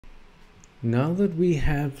Now that we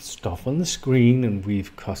have stuff on the screen and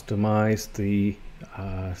we've customized the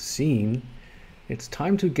scene, it's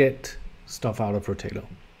time to get stuff out of Rotato.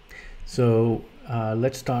 So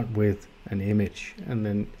let's start with an image and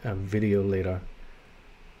then a video later.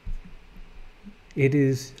 It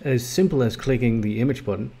is as simple as clicking the image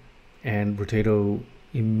button, and Rotato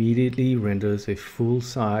immediately renders a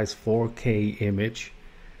full-size 4K image.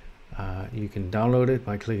 You can download it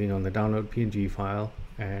by clicking on the download PNG file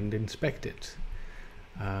and inspect it.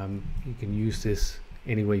 You can use this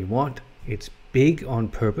any way you want. It's big on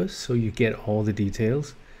purpose, so you get all the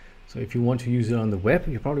details. So if you want to use it on the web,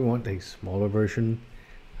 you probably want a smaller version.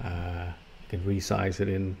 You can resize it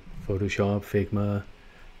in Photoshop, Figma,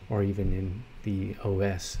 or even in the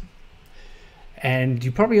OS. And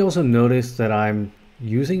you probably also noticed that I'm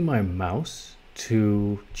using my mouse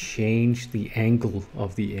to change the angle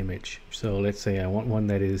of the image. So let's say I want one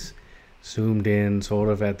that is zoomed in sort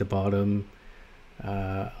of at the bottom.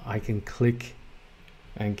 I can click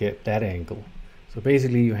and get that angle. So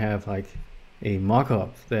basically you have like a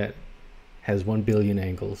mock-up that has 1 billion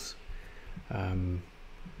angles. Let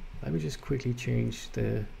me just quickly change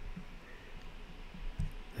the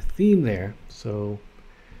theme there. So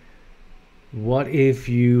what if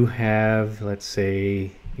you have, let's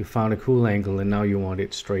say you found a cool angle and now you want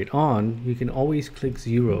it straight on? You can always click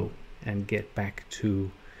 0 and get back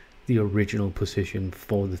to the original position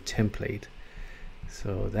for the template.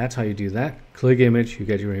 So that's how you do that. Click image, you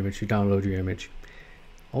get your image, you download your image.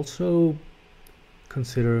 Also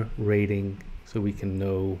consider rating so we can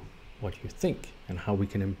know what you think and how we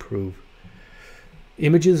can improve.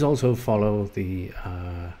 Images also follow the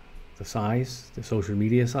size, the social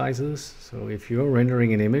media sizes. So if you're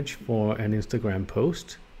rendering an image for an Instagram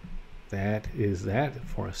post, that is that.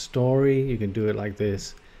 For a story, you can do it like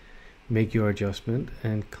this. Make your adjustment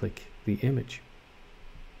and click the image.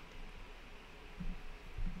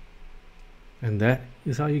 And that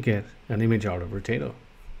is how you get an image out of Rotato.